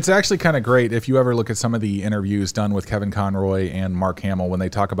 It's actually kind of great if you ever look at some of the interviews done with Kevin Conroy and Mark Hamill when they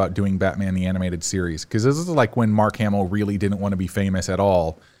talk about doing Batman the Animated Series. Because this is like when Mark Hamill really didn't want to be famous at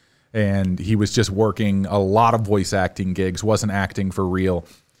all. And he was just working a lot of voice acting gigs, wasn't acting for real.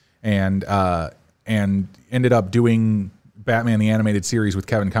 And ended up doing Batman the Animated Series with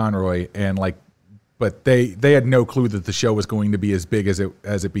Kevin Conroy. But they had no clue that the show was going to be as big as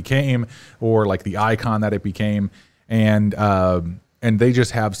it became, or like the icon that it became. And they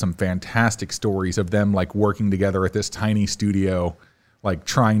just have some fantastic stories of them like working together at this tiny studio, like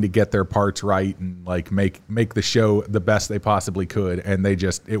trying to get their parts right and like make the show the best they possibly could. And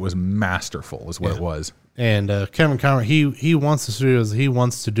it was masterful is what it was. And Kevin Conroy, he wants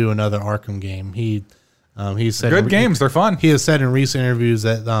to do another Arkham game. He said good games, they're fun. He has said in recent interviews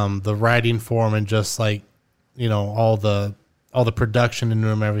that the writing for him and just like all the production into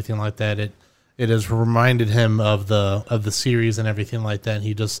him, everything like that, it has reminded him of the series and everything like that.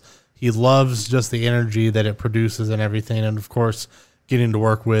 And he loves just the energy that it produces and everything. And of course, getting to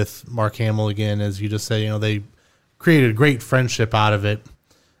work with Mark Hamill again, as you just said, they created a great friendship out of it,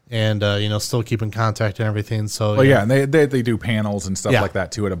 and still keep in contact and everything. So and they do panels and stuff like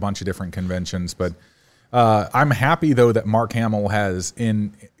that too at a bunch of different conventions. But I'm happy though that Mark Hamill has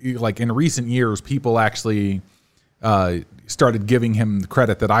in recent years, people actually started giving him the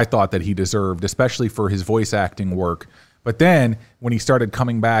credit that I thought that he deserved, especially for his voice acting work. But then when he started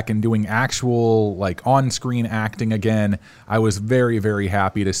coming back and doing actual like on-screen acting again, I was very, very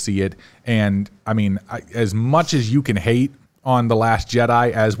happy to see it. And I mean, as much as you can hate on The Last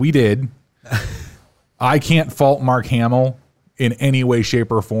Jedi, as we did, I can't fault Mark Hamill in any way,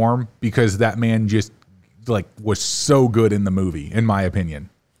 shape, or form, because that man just like was so good in the movie, in my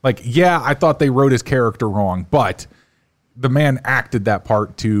opinion. Like, yeah, I thought they wrote his character wrong, but the man acted that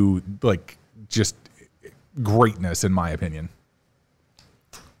part to like just greatness, in my opinion.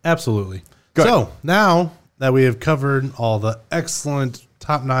 Absolutely. Good. So now that we have covered all the excellent,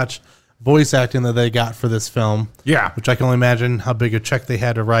 top-notch voice acting that they got for this film, which I can only imagine how big a check they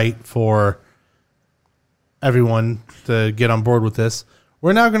had to write for everyone to get on board with this,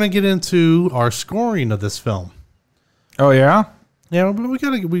 we're now going to get into our scoring of this film. Oh yeah. Yeah, but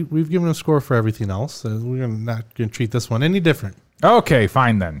we've given a score for everything else. So we're not going to treat this one any different. Okay,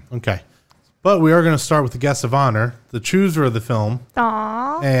 fine then. Okay. But we are going to start with the guest of honor, the chooser of the film.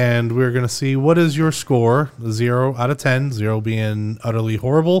 Aww. And we're going to see, what is your score? 0 out of 10, 0 being utterly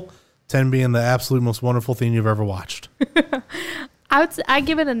horrible, 10 being the absolute most wonderful thing you've ever watched. I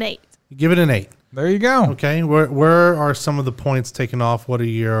give it an 8. You give it an 8. There you go. Okay. Where are some of the points taken off? What are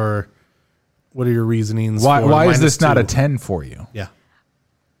your reasonings? Why is this not a 2? 10 for you? Yeah.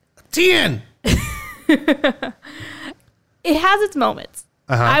 10. It has its moments.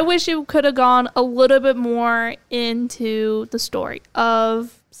 Uh-huh. I wish it could have gone a little bit more into the story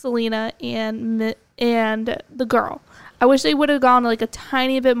of Selena and the girl. I wish they would have gone like a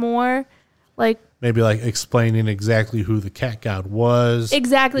tiny bit more, like maybe like explaining exactly who the cat god was,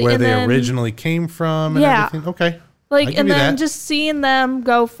 exactly where and they then, originally came from, and everything. Okay, like and then just seeing them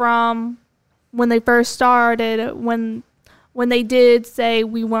go from when they first started, when they did say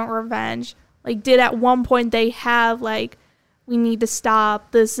we want revenge, like did at one point they have like, we need to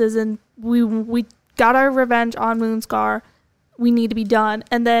stop. This isn't, we got our revenge on Moonscar. We need to be done.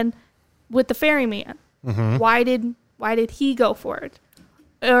 And then with the ferryman, why did he go for it?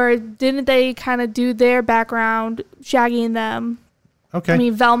 Or didn't they kind of do their background, Shaggy and them? Okay. I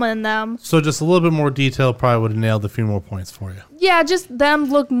mean, Velma and them. So just a little bit more detail probably would have nailed a few more points for you. Yeah, just them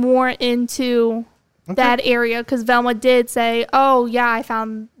look more into that area. Because Velma did say, oh, yeah, I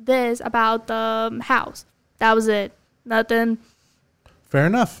found this about the house. That was it. Nothing. Fair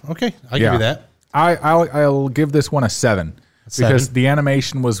enough. Okay, I'll give you that. I'll give this one a 7 because the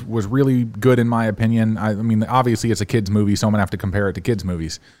animation was really good in my opinion. I mean, obviously it's a kids movie, so I'm gonna have to compare it to kids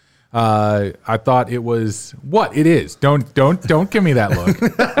movies. I thought it was what it is. Don't give me that look.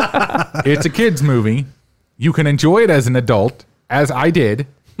 It's a kids movie. You can enjoy it as an adult, as I did,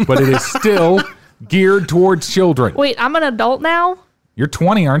 but it is still geared towards children. Wait, I'm an adult now? You're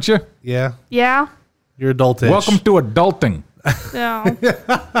 20, aren't you? Yeah. Yeah. You're adultish. Welcome to adulting. No.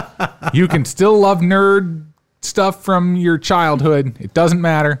 You can still love nerd stuff from your childhood. It doesn't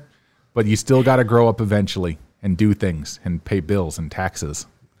matter, but you still got to grow up eventually and do things and pay bills and taxes.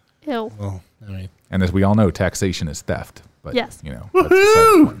 Ew. Well, I mean, And as we all know, taxation is theft. But, Yes. you know, that's beside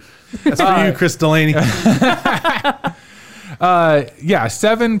the point. that's for you, Chris Delaney. Yeah,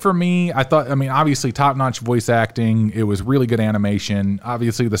 7 for me. I mean, obviously top-notch voice acting. It was really good animation.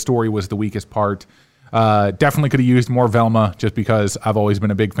 Obviously, the story was the weakest part. Definitely could have used more Velma, just because I've always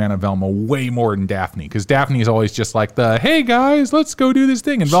been a big fan of Velma way more than Daphne. Because Daphne is always just like hey guys, let's go do this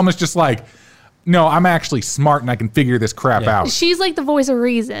thing. And Velma's just like, no, I'm actually smart and I can figure this crap out. She's like the voice of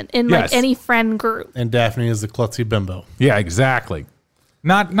reason in Yes. like any friend group. And Daphne is the klutzy bimbo. Yeah, exactly.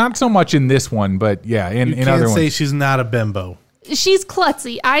 Not so much in this one, but yeah, in You other can't say ones. she's not a bimbo, She's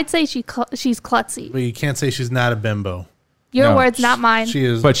klutzy. I'd say she's klutzy. but you can't say she's not a bimbo. Your No. words, not mine. She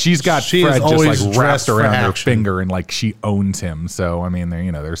is, But she's got she is Fred just always like dressed wrapped for around her action. finger and like she owns him. So I mean,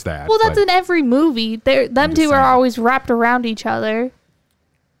 there's that. Well, that's but- in every movie. Them just two are saying. always wrapped around each other.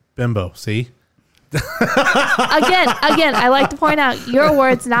 bimbo. See, Again, I like to point out your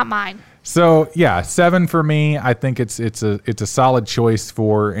words, not mine. So yeah, 7 for me. I think it's a solid choice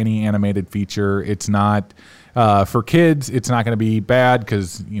for any animated feature. It's not for kids. It's not going to be bad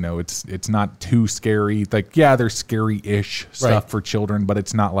because it's not too scary. Like yeah, there's scary-ish stuff Right. for children, but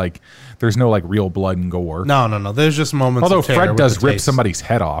it's not like there's no like real blood and gore. no. There's just moments. Although of terror Fred with does the rip taste. somebody's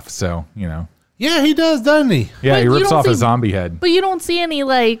head off, so Yeah, he does, doesn't he? yeah, But he you rips don't off a see- zombie head. But you don't see any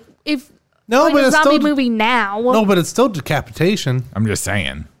like if No, like but a it's zombie still movie now. no, but it's still decapitation. I'm just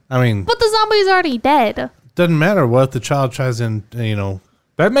saying. I mean, But the zombie's already dead. doesn't matter what if the child tries to,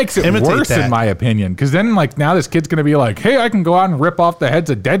 That makes it Imitate worse that. in my opinion, because then like now this kid's gonna be like, hey, I can go out and rip off the heads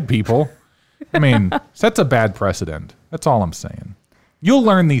of dead people. I mean, sets a bad precedent. That's all I'm saying. You'll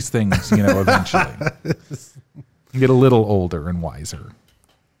learn these things, eventually. You get a little older and wiser.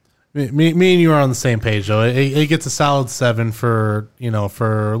 Me and you are on the same page though. It gets a solid 7 for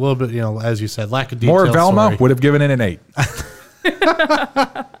for a little bit, as you said, lack of detail. More Velma story. would have given it an 8.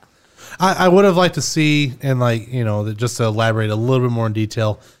 I would have liked to see, and just to elaborate a little bit more in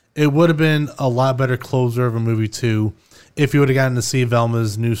detail, it would have been a lot better closer of a movie too if you would have gotten to see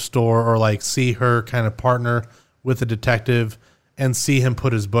Velma's new store or like see her kind of partner with a detective and see him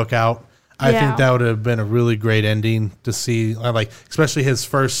put his book out. I Yeah. think that would have been a really great ending to see, especially his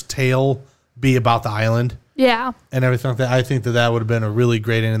first tale be about the island Yeah. and everything like that. I think that would have been a really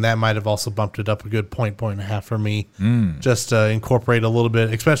great ending. That might have also bumped it up a good point and a half for me. Just to incorporate a little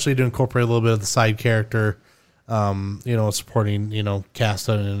bit, especially to incorporate a little bit of the side character, supporting, cast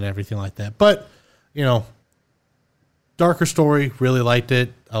and everything like that. But, darker story, really liked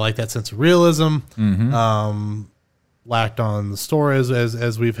it. I like that sense of realism. Lacked on the story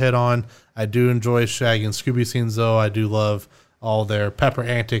as we've hit on. I do enjoy Shaggy and Scooby scenes though. I do love all their pepper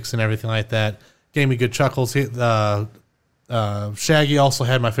antics and everything like that. Gave me good chuckles. Shaggy also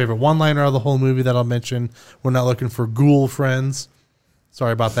had my favorite one-liner of the whole movie that I'll mention. We're not looking for ghoul friends.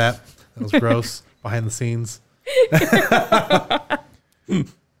 Sorry about that. That was gross. Behind the scenes.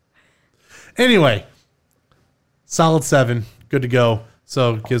 Anyway, solid 7. Good to go.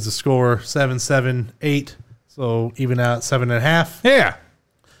 So gives the score 7, 7, 8. So even out 7.5. Yeah.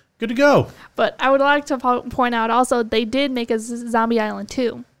 Good to go. But I would like to point out also they did make a Zombie Island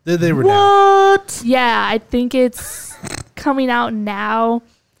 2. They were down. What? Yeah, I think it's coming out now.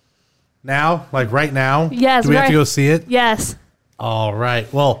 Now, like right now. Yes, Do we have to right. go see it? Yes. All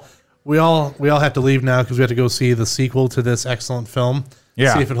right. Well, we all have to leave now because we have to go see the sequel to this excellent film.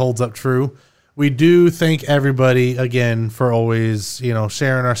 Yeah. See if it holds up true. We do thank everybody again for always,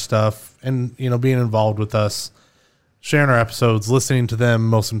 sharing our stuff and, being involved with us, sharing our episodes, listening to them,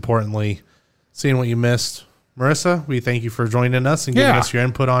 most importantly, seeing what you missed. Marissa, we thank you for joining us and giving Yeah. us your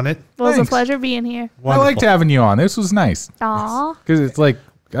input on it. Well, it was a Thanks. pleasure being here. I liked having you on. This was nice Aw. because it's like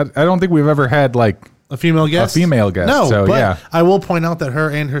I don't think we've ever had like A female guest? female guest, No, so but yeah. I will point out that her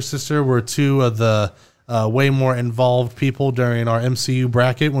and her sister were two of the way more involved people during our MCU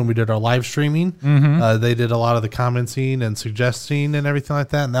bracket when we did our live streaming. Mm-hmm. They did a lot of the commenting and suggesting and everything like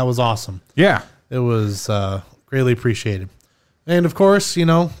that, and that was awesome. Yeah. It was greatly appreciated. And of course,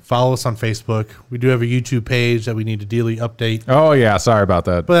 follow us on Facebook. We do have a YouTube page that we need to daily update, Oh yeah. Sorry about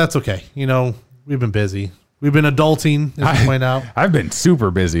that. but that's okay. We've been busy. We've been adulting, as we point out. I've been super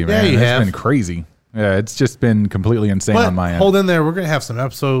busy, man. you It's have. been crazy. Yeah, it's just been completely insane But on my end. hold in there. We're gonna have some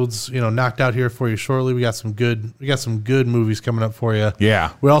episodes, knocked out here for you shortly. We got some good movies coming up for you. Yeah.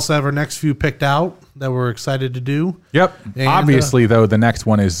 We also have our next few picked out that we're excited to do. Yep. And, Obviously, though, the next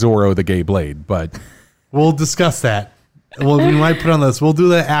one is Zorro the Gay Blade, but We'll discuss that. Well, we might put on this. We'll do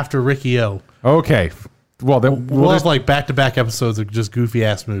that after Ricky O. okay. Well, then We'll have like back-to-back episodes of just goofy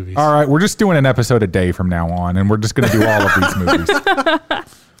ass movies. all right, we're just doing an episode a day from now on, and we're just going to do all of these movies.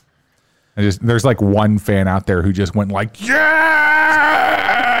 There's like one fan out there who just went like, yes.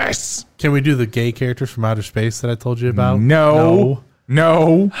 Can we do the gay characters from outer space that I told you about? No,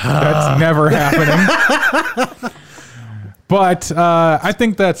 that's never happening. But I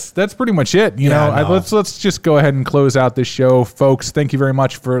think that's pretty much it. You know, no. Let's just go ahead and close out this show, folks. Thank you very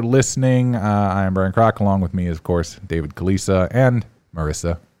much for listening. I am Brian Crock. Along with me, of course, David Kalisa and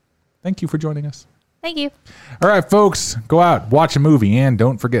Marissa. Thank you for joining us. Thank you. All right, folks, go out, watch a movie, and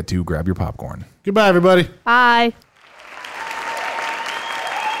don't forget to grab your popcorn. Goodbye, everybody. Bye.